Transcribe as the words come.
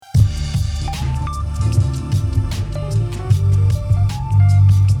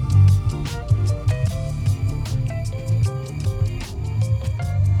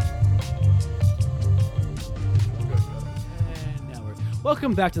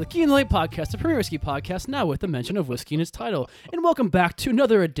Welcome back to the Key and Late Podcast, the premier whiskey podcast, now with the mention of whiskey in its title. And welcome back to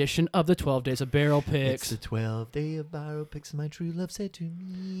another edition of the 12 Days of Barrel Picks. It's the 12th day of barrel picks, my true love said to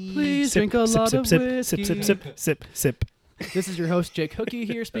me. Please drink a lot of whiskey. Sip. This is your host, Jake Hookie,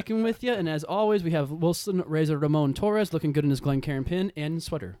 here speaking with you. And as always, we have Wilson Razor Ramon Torres looking good in his Glencairn pin and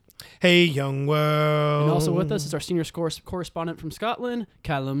sweater. Hey, young world. And also with us is our senior correspondent from Scotland,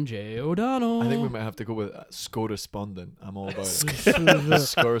 Callum J. O'Donnell. I think we might have to go with correspondent. I'm all about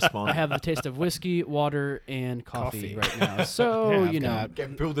it. Correspondent. I have the taste of whiskey, water, and coffee right now. So, Yeah,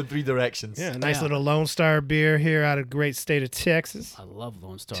 Getting pulled in three directions. Yeah, nice Yeah. little Lone Star beer here out of the great state of Texas. I love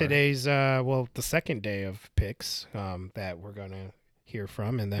Lone Star. Today's, the second day of picks that we're going to hear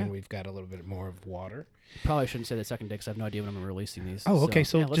from, and then we've got a little bit more of water. Probably shouldn't say the second day because I have no idea when I'm releasing these. Oh, okay,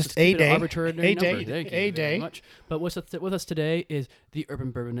 so let's just keep a it day. arbitrary A number. day. Thank you A very day. much. But with us today is the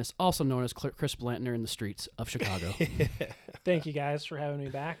Urban Bourbonist, also known as Chris Blantner in the streets of Chicago. Thank you guys for having me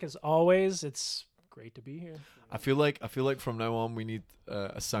back. As always, it's great to be here. I feel like from now on we need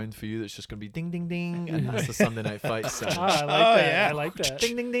a sound for you that's just going to be ding ding ding, and that's the Sunday Night Fights sound. I like Oh, that. yeah. I like that.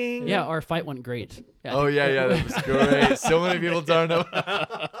 Ding ding ding. Yeah, our fight went great. Yeah, Oh yeah, that was great. So many people turned up.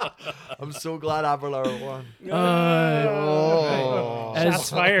 I'm so glad Aberlour won. As- Shots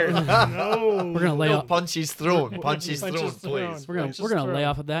fired. No. We're gonna lay No, off. punches thrown. Punches thrown, Punches please. thrown. We're gonna lay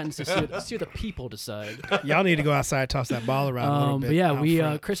off of that and see what the people decide. Y'all need to go outside, toss that ball around a little bit. But yeah, out we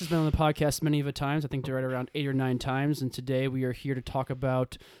front. Chris has been on the podcast many of the times. I think they're right around 8 or 9 times. And today we are here to talk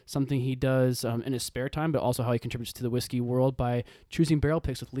about something he does in his spare time, but also how he contributes to the whiskey world by choosing barrel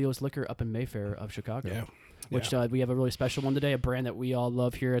picks with Leo's Liquor up in Mayfair of Chicago. Yeah. Which we have a really special one today, a brand that we all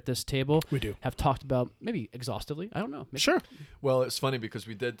love here at this table. We do. Have talked about maybe exhaustively. I don't know. Maybe. Sure. Well, it's funny because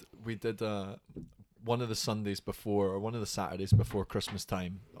we did one of the Sundays before, or one of the Saturdays before Christmas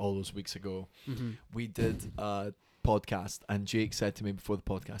time, all those weeks ago. Mm-hmm. We did a podcast, and Jake said to me before the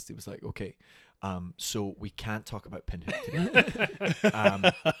podcast, he was like, okay, so we can't talk about Pinhook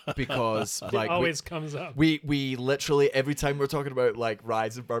today. Because It like always comes up. we literally every time we're talking about like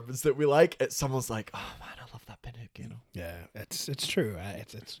ryes and bourbons that we like, someone's like, oh man, I love that Pinhook, you know. Yeah, it's true.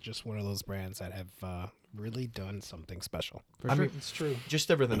 It's just one of those brands that have really done something special. I mean, It's true. just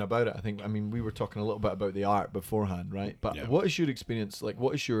everything about it. I mean, we were talking a little bit about the art beforehand, right? But Yeah. what is your experience like?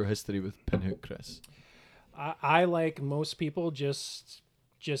 What is your history with Pinhook, Chris? I like most people, just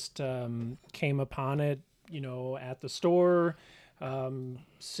came upon it, at the store,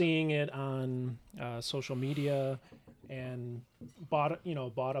 seeing it on social media, and bought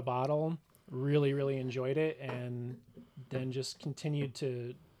a bottle. Really, really enjoyed it, and then just continued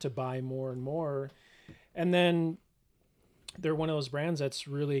to buy more and more. And then they're one of those brands that's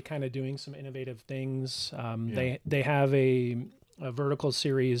really kind of doing some innovative things. They have a vertical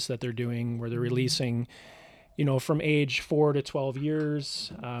series that they're doing where they're releasing, from age 4 to 12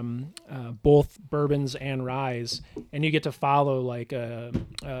 years, both bourbons and ryes, and you get to follow like a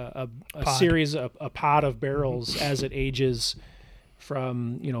series, a pod of barrels as it ages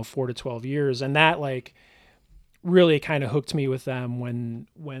from 4 to 12 years, and that like really kind of hooked me with them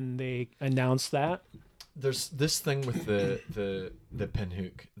when they announced that. There's this thing with the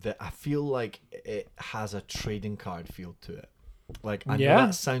Pinhook that I feel like it has a trading card feel to it. Like I know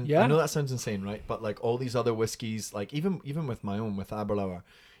that sounds insane, right? But like all these other whiskeys, like even with my own, with Aberlour,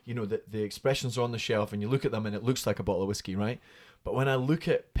 the expressions are on the shelf and you look at them and it looks like a bottle of whiskey, right? But when I look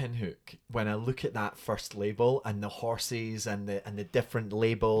at Pinhook, when I look at that first label and the horses and the different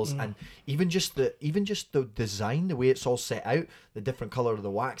labels, and even just the design, the way it's all set out, the different color of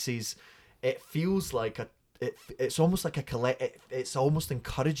the waxes, it feels like it's almost like it's almost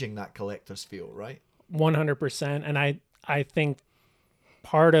encouraging that collector's feel, right? 100%. And I think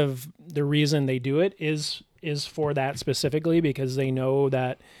part of the reason they do it is for that specifically, because they know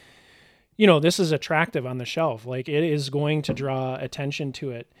that, this is attractive on the shelf. Like it is going to draw attention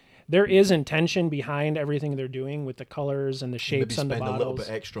to it. There is intention behind everything they're doing with the colors and the shapes on the Maybe bottles. spend a little bit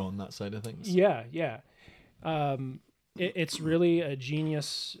extra on that side of things. Yeah. It's really a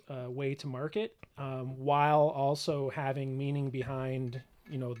genius way to market, while also having meaning behind,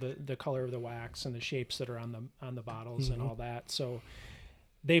 the color of the wax and the shapes that are on the bottles and all that. So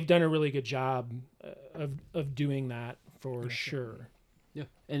they've done a really good job of doing that for sure. Yeah.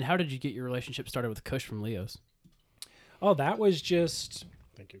 And how did you get your relationship started with Kush from Leo's? Oh, that was just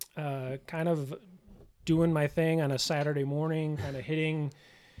Thank you. kind of doing my thing on a Saturday morning, kind of hitting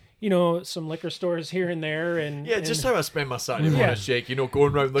some liquor stores here and there, and just how I spend my Saturday morning, Jake.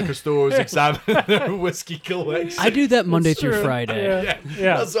 Going around liquor stores, examining their whiskey collection. I do that Monday through Friday.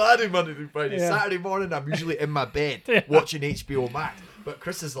 Yeah. That's what I do Monday through Friday. Yeah. Saturday morning, I'm usually in my bed watching HBO Max. But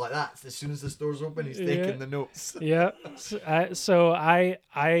Chris is like that. As soon as the store's open, he's taking the notes. Yeah. So I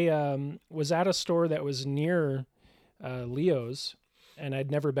was at a store that was near Leo's, and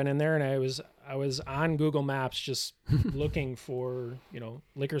I'd never been in there, and I was on Google Maps just looking for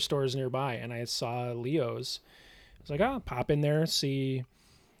liquor stores nearby, and I saw Leo's. I was like, oh, pop in there, see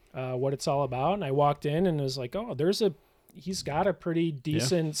what it's all about. And I walked in and was like, oh, he's got a pretty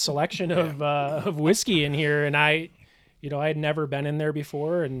decent selection of whiskey in here, and I had never been in there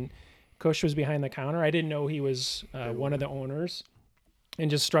before, and Kush was behind the counter. I didn't know he was one of the owners, and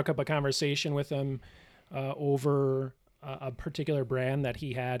just struck up a conversation with him over a particular brand that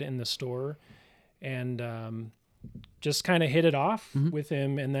he had in the store, and just kind of hit it off with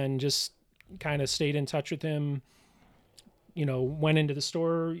him, and then just kind of stayed in touch with him. Went into the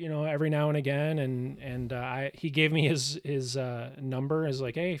store, every now and again, and he gave me his number. Is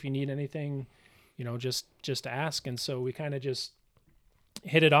like, hey, if you need anything, just ask. And so we kind of just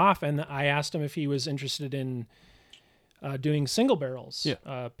hit it off, and I asked him if he was interested in doing single barrels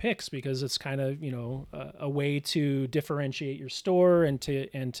picks, because it's kind of a way to differentiate your store and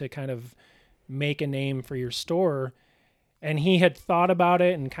to kind of make a name for your store. And he had thought about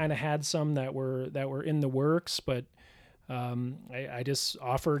it and kind of had some that were in the works, but I just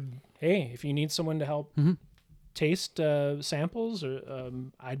offered, hey, if you need someone to help taste samples, or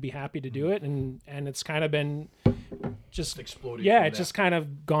I'd be happy to do it, and it's kind of been just exploded. It's just kind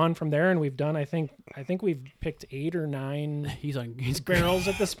of gone from there, and we've done I think we've picked 8 or 9 he's barrels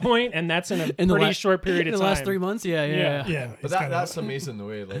at this point, and that's in a pretty short period of time. In the last 3 months, yeah. But that's amazing the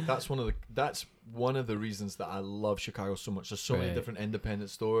way, like, that's one of the reasons that I love Chicago so much. There's so many different independent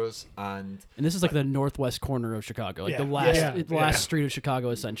stores, and this is like the northwest corner of Chicago, like the last street of Chicago,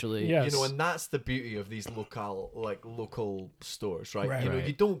 essentially. Yes. And that's the beauty of these local stores, right?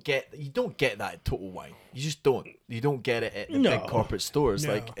 You don't get that at Total Wine. You just don't. You don't get it at the big corporate stores.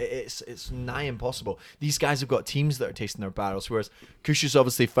 No. Like, it's nigh impossible. These guys have got teams that are tasting their barrels, whereas Kush has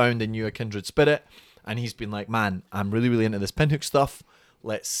obviously found a new kindred spirit, and he's been like, man, I'm really, really into this Pinhook stuff.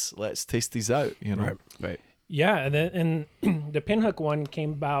 Let's taste these out, Right. Yeah, and the Pinhook one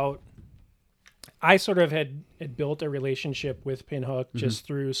came about. I sort of had built a relationship with Pinhook just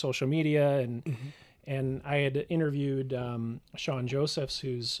through social media, and I had interviewed Sean Josephs,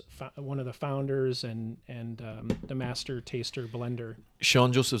 who's one of the founders and the master taster blender.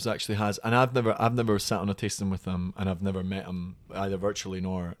 Sean Josephs actually has, and I've never sat on a tasting with him, and I've never met him either virtually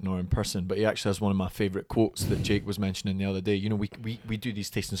nor in person. But he actually has one of my favorite quotes that Jake was mentioning the other day. We do these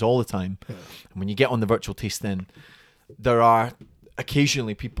tastings all the time, and when you get on the virtual tasting, there are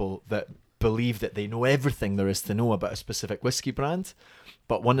occasionally people that believe that they know everything there is to know about a specific whiskey brand.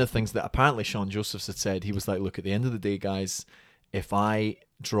 But one of the things that apparently Sean Josephs had said, he was like, look, at the end of the day, guys, if I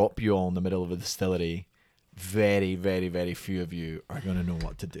drop you all in the middle of a distillery, very, very, very few of you are going to know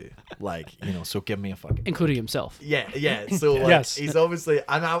what to do. Like, so give me a fucking... Including himself. Yeah. So, like, yes. He's obviously...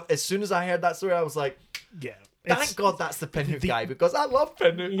 And as soon as I heard that story, I was like... Yeah. Thank God that's the Pinhook guy, because I love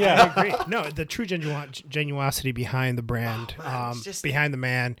Pinhook. Yeah, I agree. No, the true genuosity behind the brand, behind the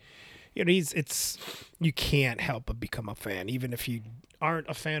man, you can't help but become a fan, even if you aren't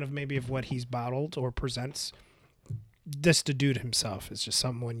a fan of what he's bottled or presents. This the dude himself is just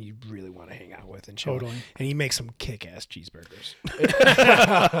someone you really want to hang out with and chill. Totally. And he makes some kick-ass cheeseburgers.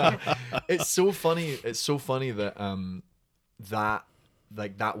 It's so funny. It's so funny that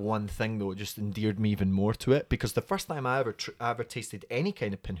that one thing though just endeared me even more to it, because the first time I ever tasted any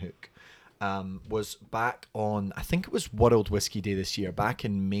kind of Pinhook was back on, I think it was World Whiskey Day this year, back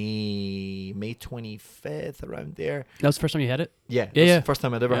in May 25th, around there. That was the first time you had it? Yeah. That was the first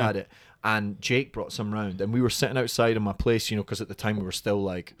time I'd ever had it. And Jake brought some round, and we were sitting outside in my place, because at the time we were still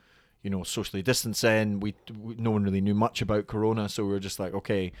like, socially distancing. No one really knew much about Corona, so we were just like,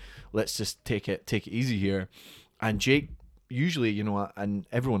 okay, let's just take it easy here. And Jake, usually, and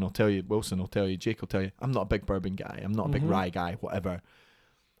everyone will tell you, Wilson will tell you, Jake will tell you, I'm not a big bourbon guy, I'm not a big rye guy, whatever.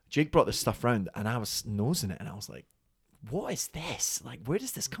 Jake brought this stuff round, and I was nosing it, and I was like, what is this? Like, where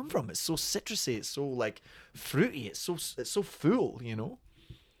does this come from? It's so citrusy, it's so like fruity, it's so full,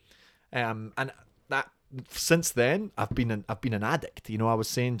 and that since then I've been an addict. I was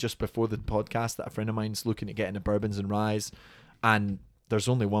saying just before the podcast that a friend of mine's looking at getting the bourbons and ryes, and there's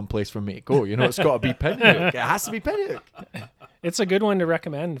only one place for me to go. It's got to be Pinhook. It has to be Pinhook. It's a good one to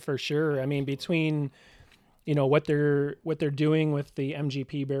recommend for sure. I mean, between what they're doing with the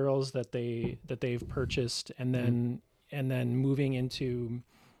MGP barrels that they've purchased, and then moving into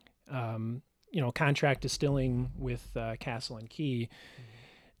contract distilling with Castle and Key.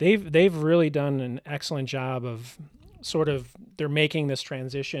 They've really done an excellent job of they're making this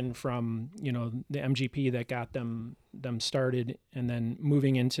transition from the MGP that got them started, and then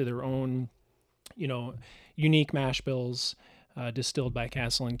moving into their own unique mash bills distilled by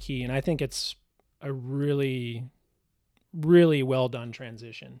Castle and Key. And I think it's a really, really well done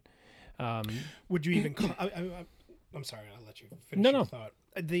transition. Would you even call, I'm sorry, I'll let you finish your thought.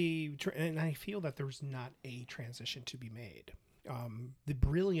 And I feel that there's not a transition to be made. The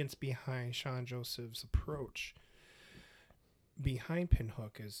brilliance behind Sean Joseph's approach behind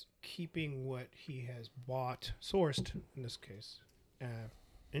Pinhook is keeping what he has sourced in this case,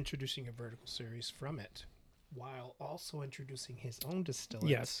 introducing a vertical series from it, while also introducing his own distillates.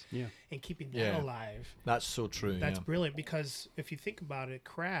 Yes. Yeah. And keeping that alive. That's so true. That's brilliant, because if you think about it,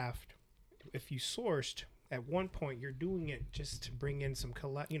 craft, if you sourced at one point, you're doing it just to bring in some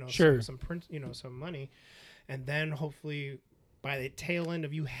some print, some money, and then hopefully by the tail end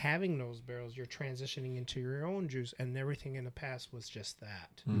of you having those barrels, you're transitioning into your own juice, and everything in the past was just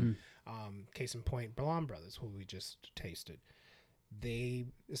that. Mm-hmm. Case in point, Ballon Brothers, who we just tasted, they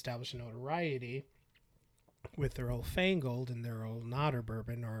established a notoriety with their old Fangold and their old Nodder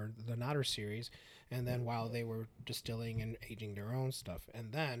bourbon, or the Nodder series, and then while they were distilling and aging their own stuff,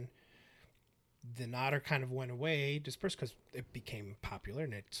 and then the Nodder kind of went away, dispersed because it became popular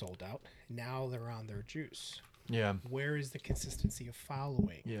and it sold out. Now they're on their juice. Yeah. Where is the consistency of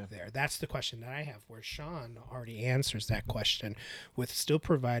following there? That's the question that I have, where Sean already answers that question with still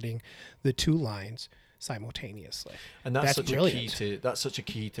providing the two lines simultaneously. And that's such brilliant. a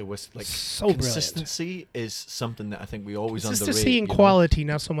key to like so consistency brilliant. Is something that I think we always underrate. Consistency in quality,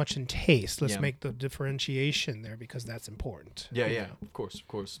 not so much in taste. Let's make the differentiation there, because that's important. Yeah, of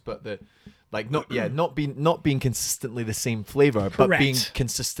course. But not being consistently the same flavor, but being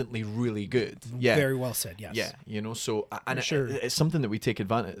consistently really good. Yeah, very well said. Yes. Yeah, so and sure. it's something that we take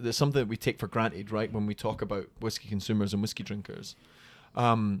advantage. It's something that we take for granted, right? When we talk about whiskey consumers and whiskey drinkers.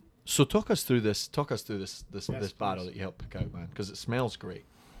 So talk us through this bottle that you helped pick out, man, because it smells great.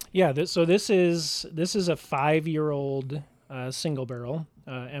 Yeah. So this is a 5-year-old single barrel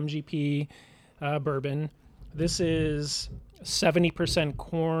MGP bourbon. This is 70%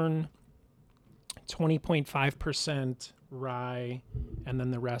 corn, 20.5% rye, and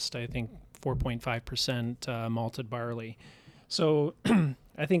then the rest, I think, 4.5% malted barley. So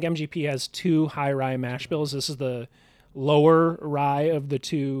I think MGP has 2 high rye mash bills. This is the lower rye of the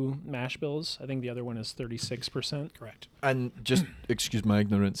 2 mash bills. I think the other one is 36%. Correct. And just excuse my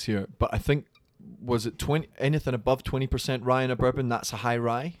ignorance here, but I think, was it anything above 20% rye in a bourbon? That's a high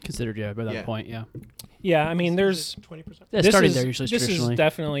rye. Considered, by that point, yeah. Yeah, I mean, there's 20%. Yeah, starting there usually. This is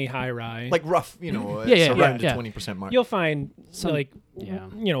definitely high rye. Like rough, it's around the 20% mark. You'll find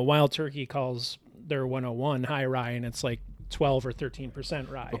Wild Turkey calls their 101 high rye, and it's like 12 or 13%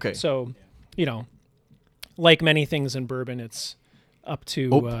 rye. Okay. So, like many things in bourbon, it's up to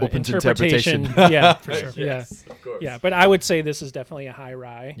open to interpretation. interpretation. Yeah, for sure. Yes, of course. Yeah, but I would say this is definitely a high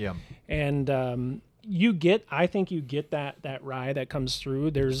rye. Yeah. And I think you get that rye that comes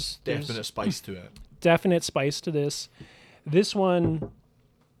through. There's definite spice to it. Definite spice to this. This one,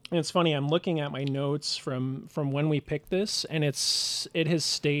 it's funny, I'm looking at my notes from when we picked this, and it has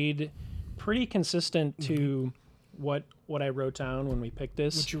stayed pretty consistent to what I wrote down when we picked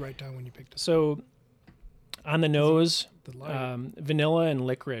this. What'd you write down when you picked it? So on the nose, vanilla and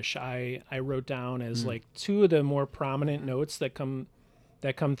licorice, I wrote down as like 2 of the more prominent notes that come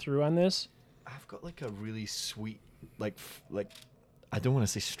through on this. I've got like a really sweet, like I don't want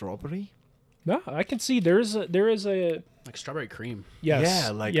to say strawberry. No, I can see there is a like strawberry cream.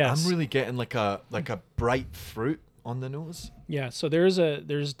 Yes. Yeah, I'm really getting like a bright fruit on the nose. Yeah, so there's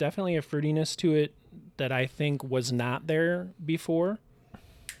definitely a fruitiness to it that I think was not there before.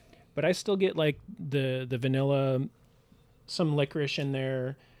 But I still get like the vanilla, some licorice in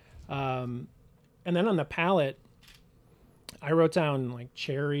there. And then on the palate, I wrote down like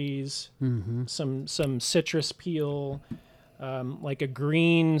cherries, some citrus peel, like a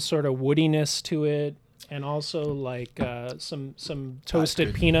green sort of woodiness to it, and also like some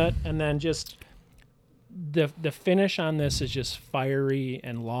toasted peanut, and then just the finish on this is just fiery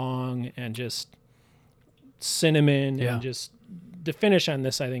and long, and just cinnamon, and just the finish on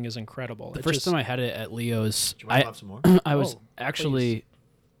this I think is incredible. The first time I had it at Leo's, do you want to have some more? I was actually. Please.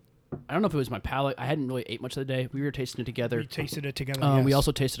 I don't know if it was my palate. I hadn't really ate much of the day. We were tasting it together. We tasted it together. Yes. We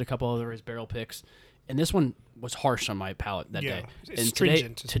also tasted a couple other his barrel picks, and this one was harsh on my palate that day. It's and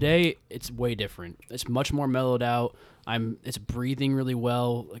stringent. today it's way different. It's much more mellowed out. It's breathing really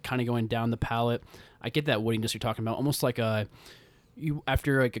well, kind of going down the palate. I get that woodiness you're talking about, almost like a you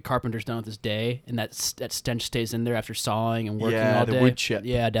after like a carpenter's done with his day, and that stench stays in there after sawing and working all day. The wood chip.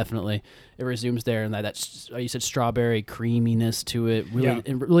 Yeah, definitely. It resumes there, and that's you said strawberry creaminess to it,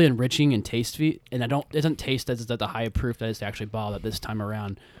 really enriching and tasty. And it doesn't taste as the high proof that it's actually bottled at this time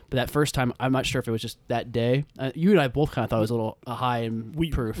around. But that first time, I'm not sure if it was just that day. You and I both kind of thought it was a little high in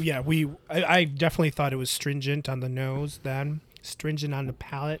proof. Yeah, I definitely thought it was stringent on the nose then. Stringent on the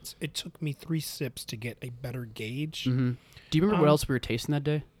palate. It took me 3 sips to get a better gauge. Mm-hmm. Do you remember what else we were tasting that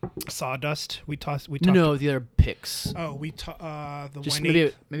day? Sawdust. We talked. No, the other picks. Oh, we the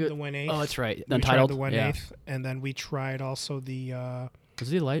 1/8. Maybe the 1/8. Oh, that's right. We tried the 1/8, and then we tried also the.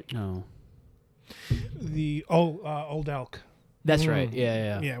 Was it light? No. The Old Elk. That's right.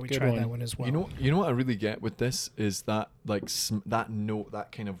 Yeah. Yeah, we Good tried one. that one as well. You know what I really get with this is that like that note,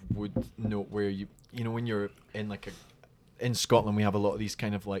 that kind of wood note where you know when you're in like in Scotland we have a lot of these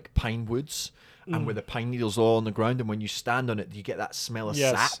kind of like pine woods and where the pine needles all on the ground, and when you stand on it you get that smell of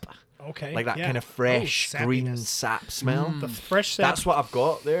sap. Okay. Like that kind of fresh green sap smell. The fresh sap. That's what I've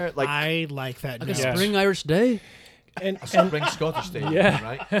got there. Like I like that. Like note. a spring Irish day. And spring Scottish day,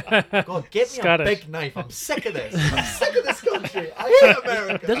 right? God, give me Scottish. a big knife. I'm sick of this. I'm sick of this country. I hate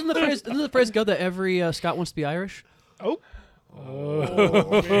America. Doesn't the phrase go that every Scot wants to be Irish? you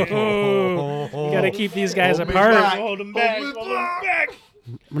got to keep these guys apart. Hold them back. Hold them back.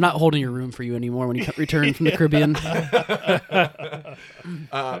 We're not holding your room for you anymore when you return from the Caribbean.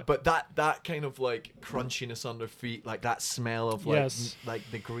 But that kind of like crunchiness under feet, like that smell of like like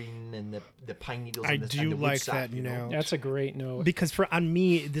the green and the pine needles. I and the, do and the wood like sap, that you know? note. That's a great note. Because on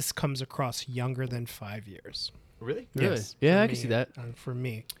me, this comes across younger than 5 years. Really? Really? Yes, Yeah, for I can me. see that. For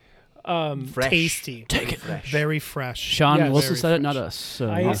me, Fresh. tasty, Take it. Fresh. very fresh. Sean Yeah, Wilson very said it, fresh. not us. So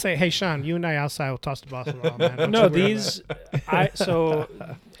I'll say, hey Sean, you and I outside will toss the boss along, man. Don't No, you worry these so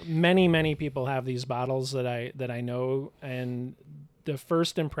many people have these bottles that I know, and the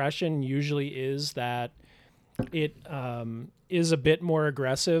first impression usually is that it is a bit more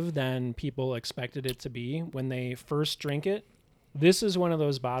aggressive than people expected it to be when they first drink it. This is one of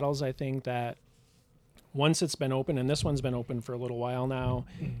those bottles I think that once it's been open, and this one's been open for a little while now,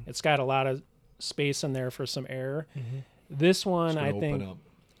 it's got a lot of space in there for some air. This one, It's gonna open up.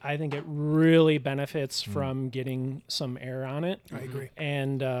 I think it really benefits from getting some air on it. I agree.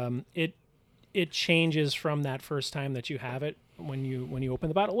 And it changes from that first time that you have it when you open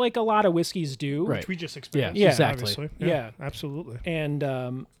the bottle, like a lot of whiskeys do. Right. Which we just experienced. Yeah, exactly. Obviously. Yeah. Absolutely.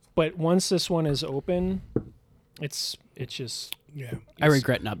 And but once this one is open, it's just Yeah. I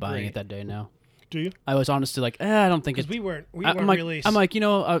regret not buying great. it that day now. Do you? I was honestly like, I don't think Because it's. we weren't I'm like, really. I'm like,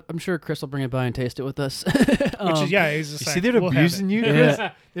 I'm sure Chris will bring it by and taste it with us. which is he's just You like, see, they're we'll have abusing it. you. Yeah. Chris?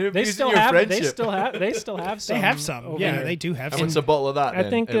 They're they abusing still your have friendship. they still have some. They have some. over Yeah, there. they do have How some. much's a bottle of that? I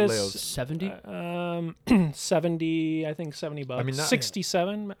then, think at this 70. 70. I think $70. I mean, that-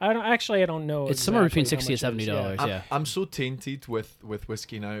 67. I don't know. It's somewhere between exactly $60 and how much it is, $70. Yeah. I'm so tainted with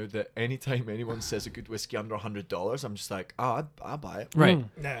whiskey now that anytime anyone says a good whiskey under $100, I'm just like, I'll buy it. Right.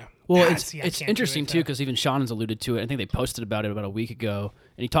 Yeah. Well, Ah, it's see, I it's can't do interesting it too then. because even Sean has alluded to it. I think they posted about it about a week ago,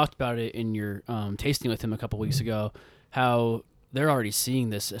 and he talked about it in your tasting with him a couple weeks ago. How they're already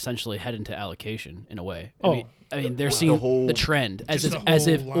seeing this essentially head into allocation in a way. I mean they're seeing whole- the trend as Just if, the as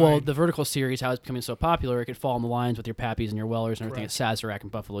if whole well line. the vertical series how it's becoming so popular it could fall in the lines with your Pappies and your Wellers and everything at Sazerac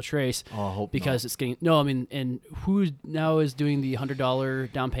and Buffalo Trace. Oh, I hope because it's getting and who now is doing the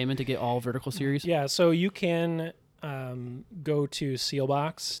 $100 down payment to get all vertical series? Yeah, so you can go to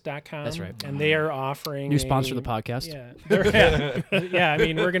sealbox.com. That's right. And they are offering New sponsor of the podcast. Yeah, I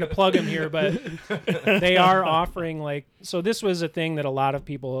mean, we're going to plug them here, but they are offering so this was a thing that a lot of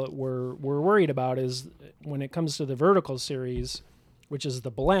people were worried about is when it comes to the vertical series, which is the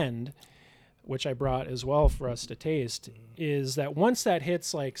blend, which I brought as well for us to taste, is that once that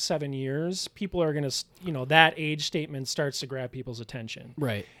hits 7 years, people are going to, that age statement starts to grab people's attention.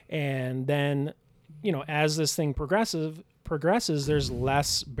 Right. And then, as this thing progresses, there's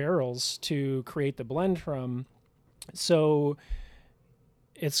less barrels to create the blend from. So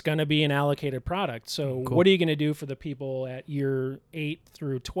it's going to be an allocated product. So Cool. what are you going to do for the people at year 8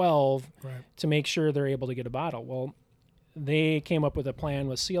 through 12 Right. to make sure they're able to get a bottle? Well, they came up with a plan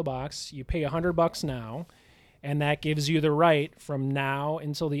with Sealbox. You pay $100 now, and that gives you the right from now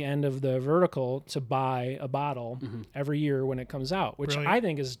until the end of the vertical to buy a bottle every year when it comes out, which Brilliant. I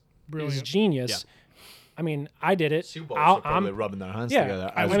think is Brilliant. genius. Yeah. I mean, I did it. Seaballs I'll- are probably I'm- rubbing their hands yeah,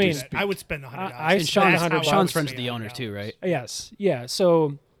 together. I as would, we mean, speak. I would spend $100. I That's spend how I would Sean's friends say with the owner $100. too, right? Yes, yeah.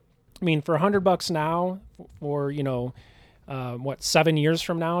 So, I mean, for $100 now, for 7 years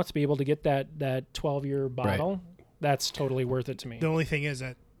from now, to be able to get that 12-year bottle, that's totally worth it to me. The only thing is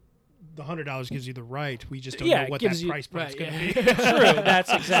that the $100 gives you the right. We just don't know what that price point's going to be. True,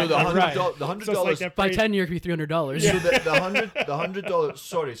 that's exactly right. The $100 by 10 years could be $300. So the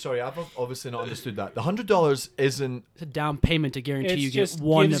 $100. Sorry, I've obviously not understood that. The $100 isn't. It's a down payment to guarantee you get just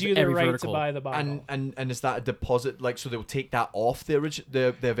one gives of you the every right vertical. to buy the bottle. And is that a deposit? Like, so they'll take that off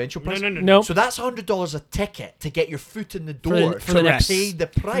the eventual price? No. Nope. So that's $100 a ticket to get your foot in the door for the next pay the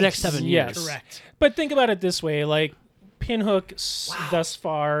price. for the next 7 years. Yes. Correct. But think about it this way, like Pinhook thus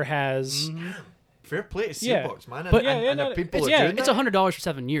far has Fair play to Yeah. Sealbox, man. But- and if people are yeah, doing It's that. $100 for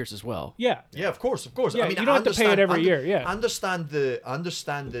 7 years as well. yeah. Yeah, of course. Yeah, I mean, you don't have to pay it every year, yeah. I understand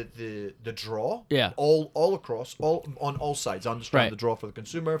the draw. Yeah. All across, on all sides. I understand Right. the draw for the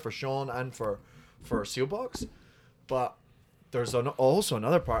consumer, for Sean, and for Sealbox. But there's also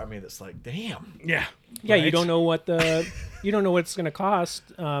another part of me that's like, damn. Yeah. Yeah, you Right. don't know what it's going to cost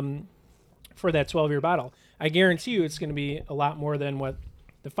for that 12-year bottle. I guarantee you it's going to be a lot more than what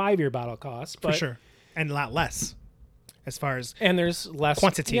the 5-year bottle costs. But, For sure. And a lot less as far as And there's less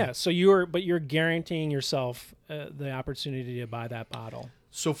Quantity. Yeah, so you're guaranteeing yourself the opportunity to buy that bottle.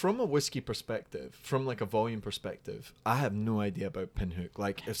 So from a whiskey perspective, from like a volume perspective, I have no idea about Pinhook.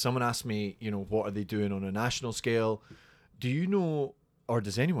 Like, if someone asked me, what are they doing on a national scale, do you know, or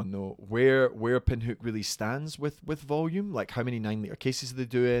does anyone know where Pinhook really stands with volume? Like, how many 9-liter cases are they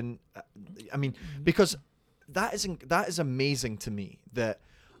doing? I mean, because that is amazing to me that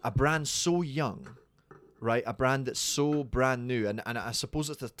a brand so young, right? A brand that's so brand new, and I suppose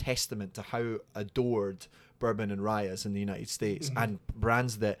it's a testament to how adored bourbon and rye is in the United States, and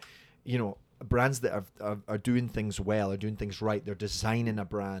brands that are doing things well, are doing things right. They're designing a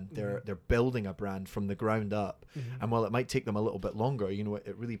brand, they're building a brand from the ground up, and while it might take them a little bit longer,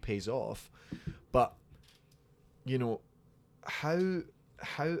 it really pays off. But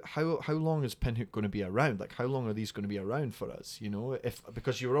how long is Pinhook going to be around? Like, how long are these going to be around for us?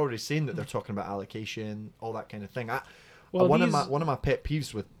 Because you were already saying that they're talking about allocation, all that kind of thing. One of my pet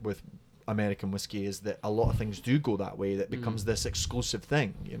peeves with American whiskey is that a lot of things do go that way. That becomes this exclusive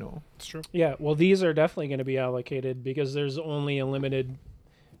thing. It's true. Yeah, well, these are definitely going to be allocated because there's only a limited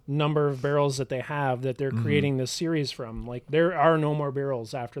number of barrels that they have that they're creating this series from. Like, there are no more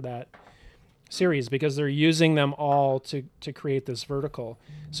barrels after that series because they're using them all to create this vertical.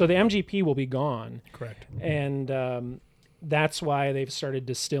 So the MGP will be gone. Correct. And that's why they've started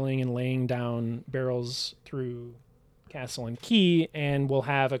distilling and laying down barrels through Castle and Key, and we'll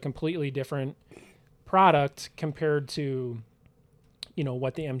have a completely different product compared to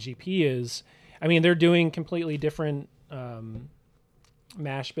what the MGP is. I mean, they're doing completely different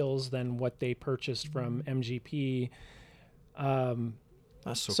mash bills than what they purchased from MGP.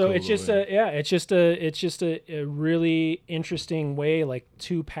 That's so So cool, it's just though, it's just a really interesting way, like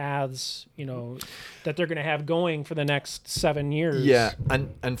two paths, that they're going to have going for the next 7 years. Yeah,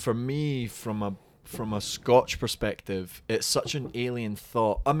 and for me, from a Scotch perspective, it's such an alien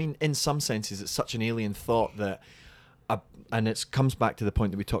thought. I mean, in some senses, it's such an alien thought that, and it comes back to the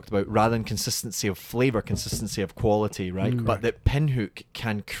point that we talked about, rather than consistency of flavor, consistency of quality, right? But that Pinhook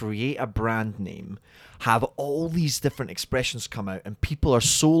can create a brand name, have all these different expressions come out, and people are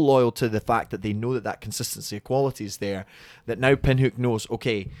so loyal to the fact that they know that consistency of quality is there, that now Pinhook knows,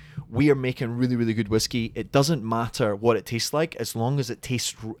 okay, we are making really, really good whiskey. It doesn't matter what it tastes like, as long as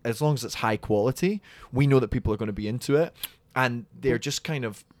it's high quality. We know that people are going to be into it, and they're just kind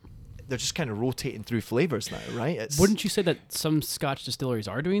of rotating through flavors now, right? Wouldn't you say that some Scotch distilleries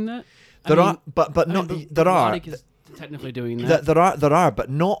are doing that? There are technically doing that. There are, but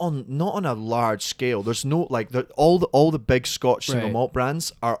not on a large scale. There's no all the big Scotch single malt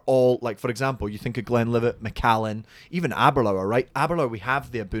brands are all, like, for example, you think of Glenlivet, Macallan, even Aberlour, right? Aberlour, we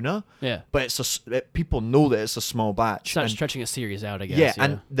have the Abuna, but people know that it's a small batch. It's not stretching a series out, I guess. Yeah,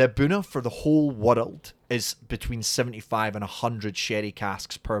 and the Abuna for the whole world is between 75 and 100 sherry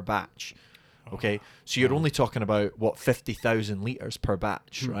casks per batch. Okay, so you're only talking about 50,000 liters per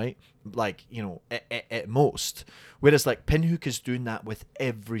batch, right? Like, at most. Whereas, like, Pinhook is doing that with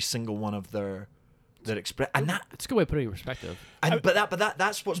every single one of their express, and it's a good way of putting it in perspective. And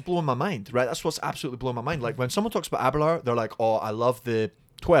that's what's blowing my mind, right? That's what's absolutely blowing my mind. Like, when someone talks about Aberlour, they're like, "Oh, I love the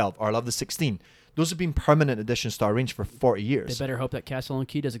 12 or I love the 16." Those have been permanent additions to our range for 40 years. They better hope that Castle and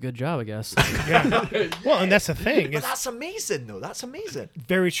Key does a good job, I guess. Yeah. Well, and that's the thing. But that's amazing, though. That's amazing.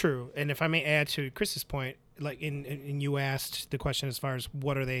 Very true. And if I may add to Chris's point, like in you asked the question as far as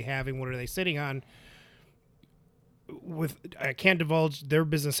what are they having, what are they sitting on. I can't divulge their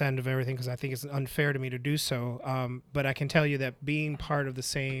business end of everything because I think it's unfair to me to do so. But I can tell you that being part of the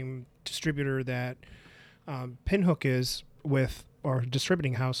same distributor that Pinhook is with, or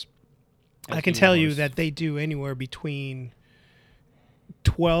distributing house, I can tell you that they do anywhere between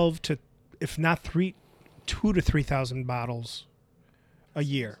 12 to, if not 2 to 3,000 bottles a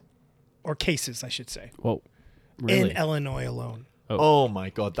year, or cases, I should say. Whoa, really? In Illinois alone. Oh my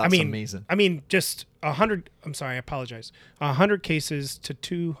God, that's amazing. I mean, just 100. I'm sorry, I apologize. 100 cases to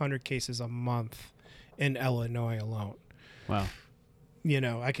 200 cases a month in Illinois alone. Wow.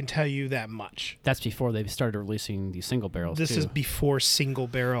 I can tell you that much. That's before they started releasing these single barrels. This is before single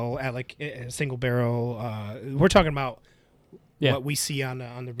barrel. At like a single barrel, we're talking about what we see on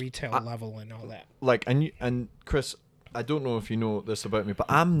the retail level and all that. Like, and Chris, I don't know if you know this about me, but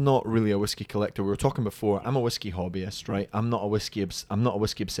I'm not really a whiskey collector. We were talking before. I'm a whiskey hobbyist, right? I'm not a whiskey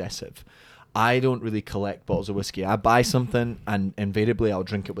obsessive. I don't really collect bottles of whiskey. I buy something and invariably I'll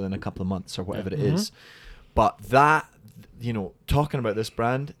drink it within a couple of months or whatever it is. But that, talking about this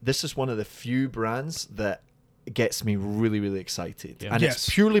brand, this is one of the few brands that gets me really, really excited. Yeah. And it's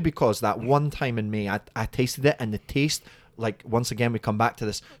purely because that one time in May, I tasted it, and the taste, like, once again, we come back to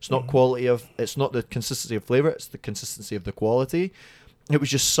this. It's not it's not the consistency of flavor, it's the consistency of the quality. It was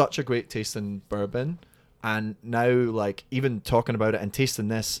just such a great tasting bourbon. And now, like, even talking about it and tasting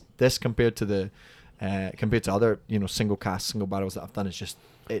this compared to other, single cask, single barrels that I've done,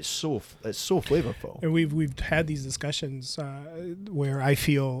 it's so flavorful. And we've had these discussions where I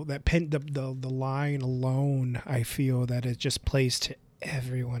feel that the line alone, I feel that it just plays to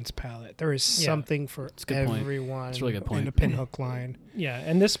everyone's palate. There is something for everyone. It's a really good point. In the Pinhook line. Yeah,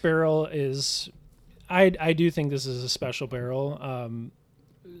 and this barrel is, I do think this is a special barrel.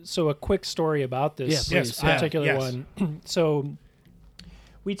 So a quick story about this particular one. So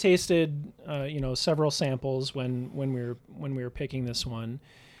we tasted, several samples when we were picking this one,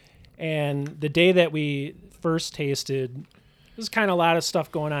 and the day that we first tasted, there's kind of a lot of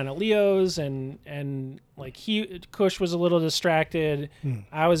stuff going on at Leo's, and like Kush was a little distracted.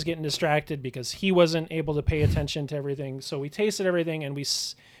 I was getting distracted because he wasn't able to pay attention to everything. So we tasted everything, and we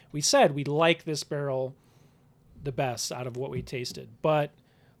said we like this barrel the best out of what we tasted, but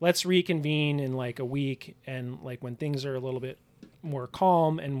let's reconvene in like a week, and like when things are a little bit more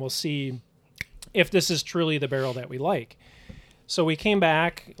calm, and we'll see if this is truly the barrel that we like. So we came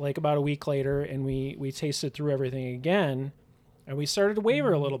back like about a week later, and we tasted through everything again, and we started to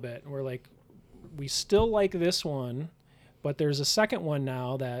waver a little bit. We're like, we still like this one, but there's a second one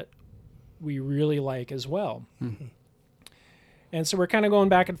now that we really like as well. And so we're kind of going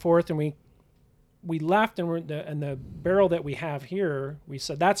back and forth, and we left, and the barrel that we have here, we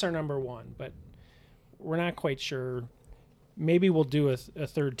said that's our number one, but we're not quite sure. Maybe we'll do a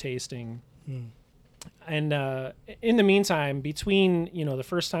third tasting. And in the meantime, between the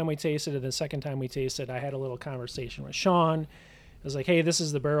first time we tasted and the second time we tasted, I had a little conversation with Sean. I was like, "Hey, this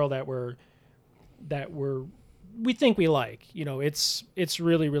is the barrel that we think we like. It's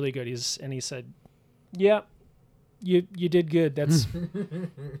really, really good." And he said, "Yeah, you did good.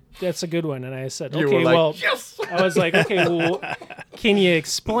 That's a good one." And I said, "Okay, well," yes! I was like, "Okay, well, can you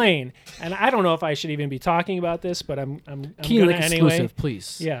explain?" And I don't know if I should even be talking about this, but I'm going to anyway.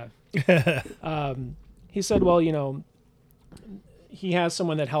 Please. Yeah. He said, well, he has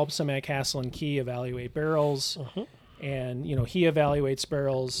someone that helps him at Castle and Key evaluate barrels, and he evaluates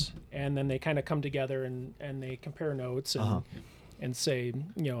barrels, and then they kind of come together and they compare notes and say,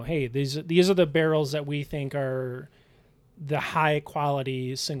 hey, these are the barrels that we think are the high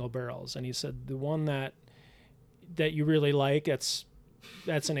quality single barrels. And he said the one that you really like,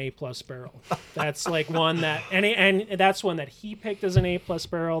 that's an A+ barrel. That's like one that and that's one that he picked as an A+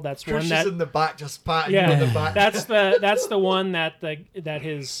 barrel. That's one that in the back just patting you in the back. That's the one that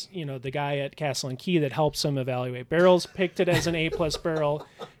his the guy at Castle and Key that helps him evaluate barrels picked it as an A+ barrel,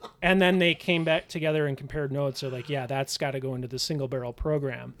 and then they came back together and compared notes. They're like, yeah, that's got to go into the single barrel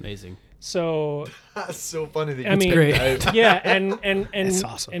program. Amazing. So that's so funny that great. Yeah, and it's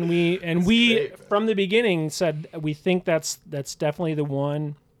awesome. And we from the beginning said we think that's definitely the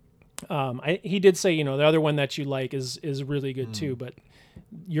one. He did say the other one that you like is really good too, but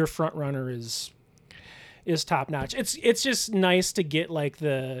your front runner is top notch. It's just nice to get like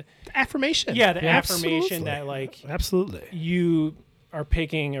the affirmation. Yeah, the affirmation that like absolutely you are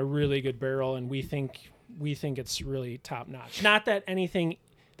picking a really good barrel, and we think it's really top notch. Not that anything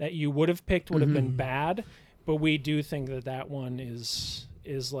that you would have picked would have been bad, but we do think that one is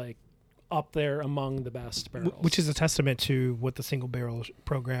like up there among the best barrels. Which is a testament to what the single barrel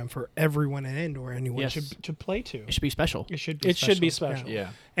program for everyone and/or anyone should play to. It should be special. It should be special.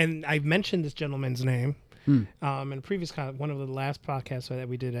 Yeah. And I mentioned this gentleman's name in a previous one of the last podcasts that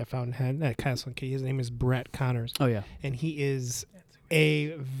we did at Fountainhead at Castle and Key. His name is Brett Connors. Oh yeah, and he is a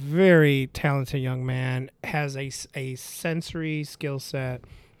very talented young man. Has a sensory skill set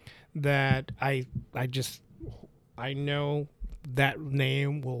that I know that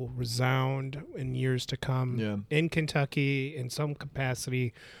name will resound in years to come in Kentucky in some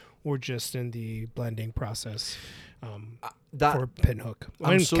capacity, or just in the blending process for Pinhook.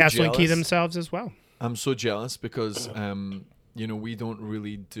 And so Castle and Key jealous. themselves as well. I'm so jealous because, we don't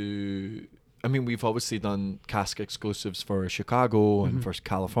really do... I mean, we've obviously done cask exclusives for Chicago and for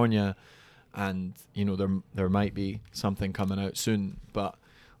California, and, there might be something coming out soon, but...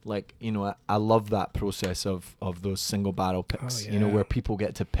 Like, I love that process of those single barrel picks, where people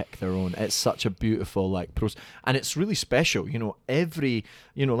get to pick their own. It's such a beautiful, process. And it's really special, every,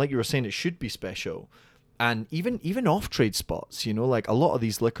 like you were saying, it should be special. And even off-trade spots, like a lot of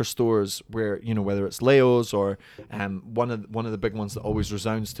these liquor stores where, whether it's Leo's or one of the big ones that always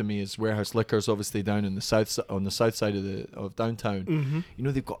resounds to me is Warehouse Liquors, obviously down in the south side of downtown.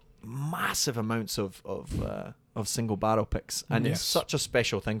 They've got massive amounts of single barrel picks, and it's such a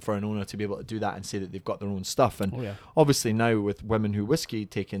special thing for an owner to be able to do that and say that they've got their own stuff. And obviously now with Women Who Whiskey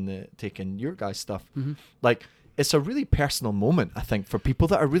taking your guys' stuff, it's a really personal moment, I think, for people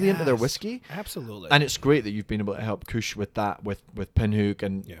that are really into their whiskey. Absolutely. And it's great that you've been able to help Kush with that with Pinhook,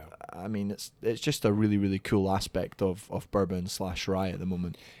 and I mean it's just a really, really cool aspect of bourbon / rye at the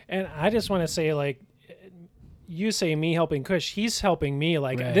moment. And I just want to say, you say me helping Kush, he's helping me.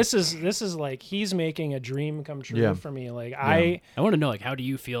 This is like he's making a dream come true for me. I want to know, how do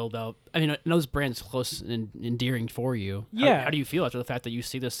you feel about? I mean, I know this brand's close and endearing for you. Yeah. How do you feel after the fact that you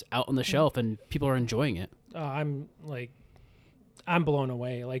see this out on the shelf and people are enjoying it? I'm blown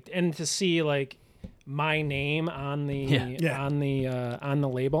away. And to see my name on the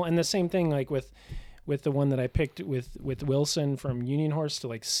label, and the same thing with the one that I picked with Wilson from Union Horse,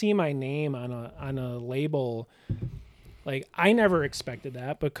 to see my name on a label. I never expected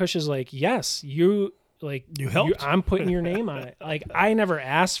that, but Kush is yes, you helped. I'm putting your name on it. I never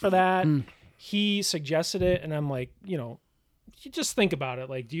asked for that. He suggested it, and I'm you just think about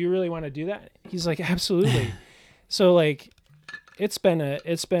it. Do you really want to do that? He's absolutely. So it's been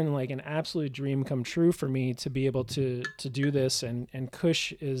an absolute dream come true for me to be able to do this, and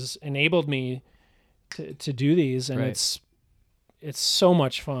Kush has enabled me to do these, and it's so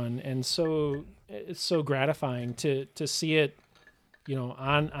much fun, and it's so gratifying to see it,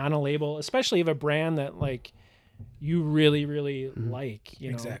 on a label, especially of a brand that you really, really like.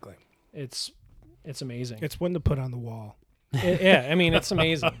 Exactly. It's amazing. It's one to put on the wall. I mean, it's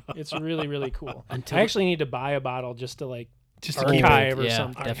amazing. It's really, really cool. I actually need to buy a bottle just to just archive or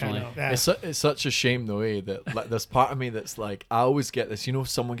something. Definitely. It's such a shame though, that there's part of me that's I always get this, if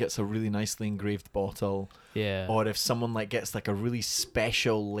someone gets a really nicely engraved bottle, or if someone gets a really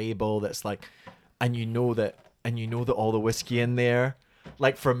special label that's and you know that all the whiskey in there,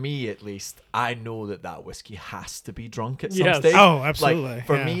 for me at least, I know that whiskey has to be drunk at some stage. Oh, absolutely.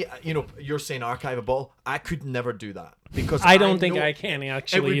 For me, you're saying archive a bottle, I could never do that because I don't think I can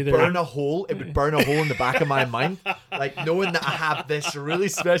actually either. It would burn a hole in the back of my mind, knowing that I have this really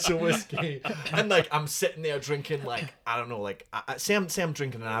special whiskey, and I'm sitting there drinking I don't know, say I'm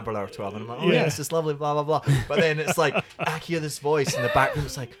drinking an Aberlour 12, and I'm like, this is lovely, blah blah blah. But then it's I hear this voice in the background,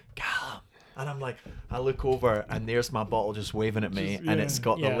 it's Callum. And I'm I look over and there's my bottle just waving at me, and it's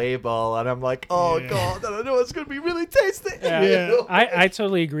got the label, and I'm God, and I know it's going to be really tasty. I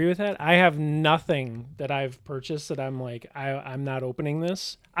totally agree with that. I have nothing that I've purchased that I'm I'm not opening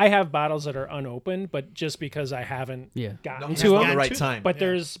this. I have bottles that are unopened, but just because I haven't gotten to them at the right time. But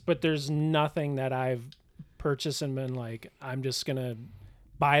there's nothing that I've purchased and been I'm just going to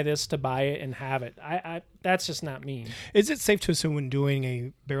buy this to buy it and have it. I that's just not me. Is it safe to assume when doing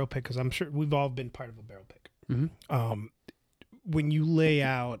a barrel pick, because I'm sure we've all been part of a barrel pick, when you lay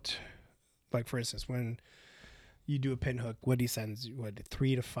out, for instance, when you do a Pinhook, what he sends,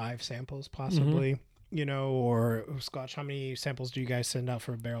 3 to 5 samples possibly, or Scotch, how many samples do you guys send out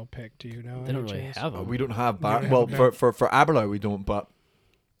for a barrel pick? Do you know? They don't really have them. We don't have for Aberlour we don't, but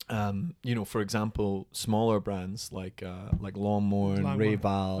for example, smaller brands like Longmorn,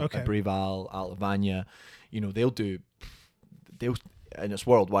 Rayval, Breval, Altavania, they'll and it's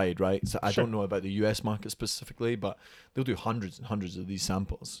worldwide, right? So I don't know about the US market specifically, but they'll do hundreds and hundreds of these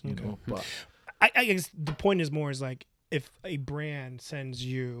samples, you know. But I guess the point is more if a brand sends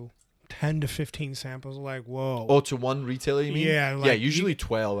you 10 to 15 samples, whoa. Oh, to one retailer, you mean? Yeah. Usually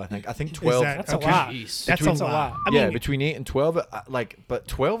 12, I think. I think 12. That's a lot. That's a lot. Between 8 and 12, but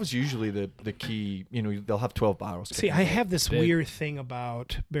 12 is usually the key, they'll have 12 barrels. See, I have this weird thing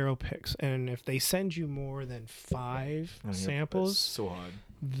about barrel picks, and if they send you more than 5 samples, it's so hard.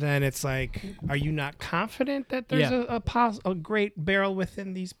 then it's like, are you not confident that there's a great barrel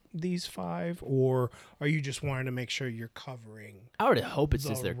within these 5, or are you just wanting to make sure you're covering? I would hope it's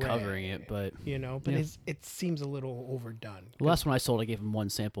just they're covering it, but but it seems a little overdone. The last one I sold, I gave them 1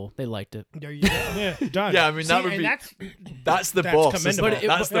 sample. They liked it. There you go. Yeah, done. Yeah, I mean that would be that's the boss. That's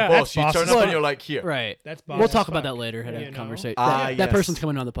the boss. You turn up and you're like, here. Right. That's we'll talk about that later. Had a conversation. That person's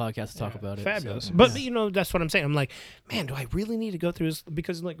coming on the podcast to talk about it. Fabulous. So. But that's what I'm saying. I'm like, man, do I really need to go through this?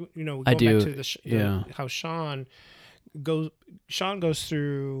 Because going back to how Sean goes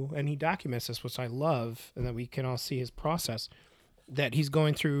through and he documents this, which I love, and that we can all see his process, that he's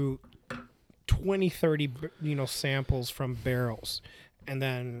going through 20, 30 samples from barrels, and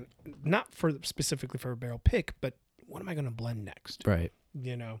then not specifically for a barrel pick, but what am I going to blend next? Right.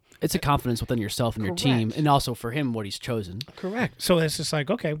 It's a confidence within yourself and your team, and also for him what he's chosen. Correct. So it's just like,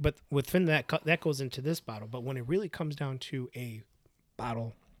 okay, but within that goes into this bottle, but when it really comes down to a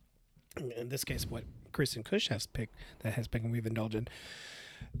bottle, in this case what Chris and Kush has picked, and we've indulged in,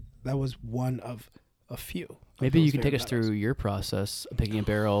 that was one of a few. Maybe you can take us through your process of picking a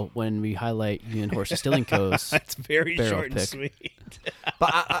barrel when we highlight Union Horse Distilling Co.'s That's very short pick. and sweet. But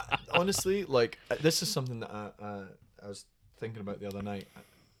I honestly, like, this is something that I was thinking about the other night.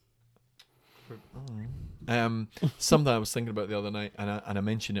 Something I was thinking about the other night, and I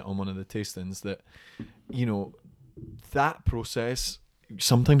mentioned it on one of the tastings, that that process,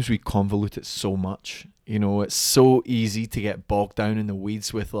 sometimes we convolute it so much. It's so easy to get bogged down in the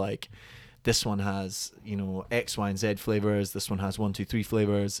weeds with, like, this one has X, Y, and Z flavors, this one has 1, 2, 3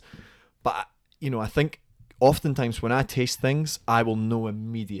 flavors. But I think oftentimes when I taste things, I will know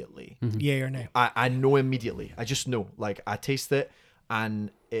immediately. Mm-hmm. Yay or nay. I know immediately. I just know. Like, I taste it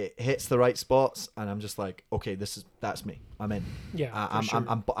and it hits the right spots, and I'm just like, okay, that's me. I'm in. Yeah,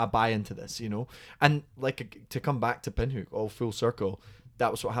 I buy into this, And like, to come back to Pinhook, all full circle,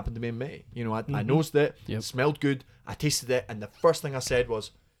 that was what happened to me in May. I nosed it, it smelled good, I tasted it, and the first thing I said was,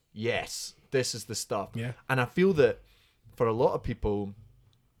 yes, this is the stuff. Yeah. And I feel that for a lot of people,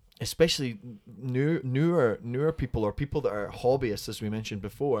 especially newer people, or people that are hobbyists, as we mentioned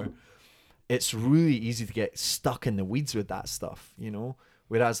before, it's really easy to get stuck in the weeds with that stuff,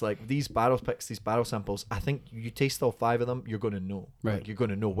 Whereas, like, these barrel picks, these barrel samples, I think you taste all 5 of them, you're going to know. Right. Like, you're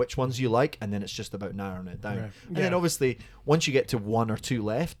going to know which ones you like, and then it's just about narrowing it down. Right. And then, obviously, once you get to 1 or 2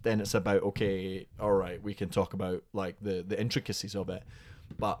 left, then it's about, okay, all right, we can talk about, like, the intricacies of it.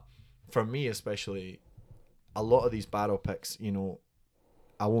 But for me, especially, a lot of these barrel picks,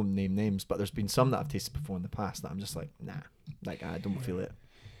 I won't name names, but there's been some that I've tasted before in the past that I'm just like, nah, like, I don't feel it.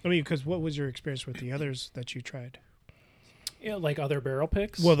 I mean, because what was your experience with the others that you tried? Yeah, like other barrel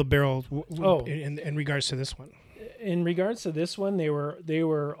picks. Well, the barrel. In regards to this one. In regards to this one, they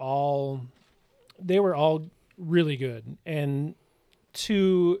were all really good, and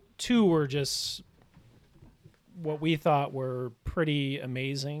two were just what we thought were pretty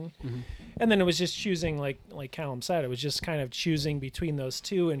amazing. Mm-hmm. And then it was just choosing, like Callum said, it was just kind of choosing between those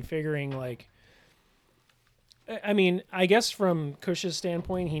two and figuring, like, I mean, I guess from Kush's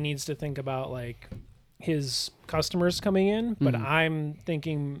standpoint, he needs to think about, like, his customers coming in, but I'm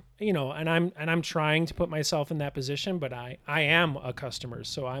thinking, and I'm trying to put myself in that position, but I am a customer,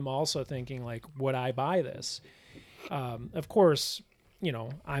 so I'm also thinking, like, would I buy this? Of course,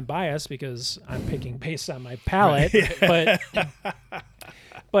 I'm biased because I'm picking based on my palate,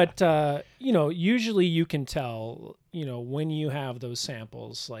 but usually you can tell, when you have those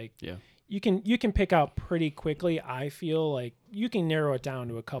samples, like, you can pick out pretty quickly. I feel like you can narrow it down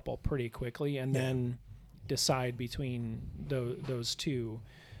to a couple pretty quickly, and then decide between those two.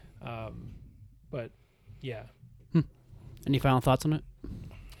 But yeah. Any final thoughts on it?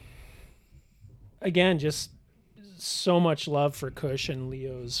 Again, just so much love for Kush and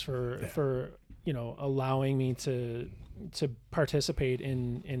Leo's for allowing me to participate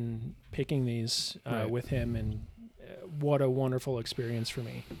in picking these with him, and what a wonderful experience for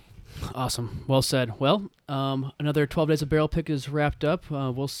me. Awesome. Well said. Well, another 12 Days of Barrel Pick is wrapped up.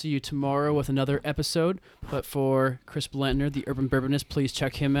 We'll see you tomorrow with another episode. But for Chris Blantner, the Urban Bourbonist, please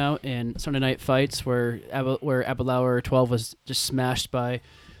check him out in Sunday Night Fights, where Abelauer 12 was just smashed by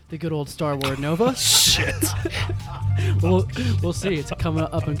the good old Star Wars Nova. Shit. We'll see. It's coming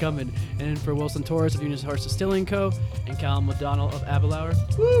up and coming. And for Wilson Torres of Union Horse Distilling Co. and Callum McDonald of Abelauer,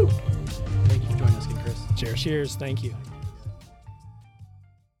 woo! Thank you for joining us again, Chris. Cheers. Cheers. Thank you.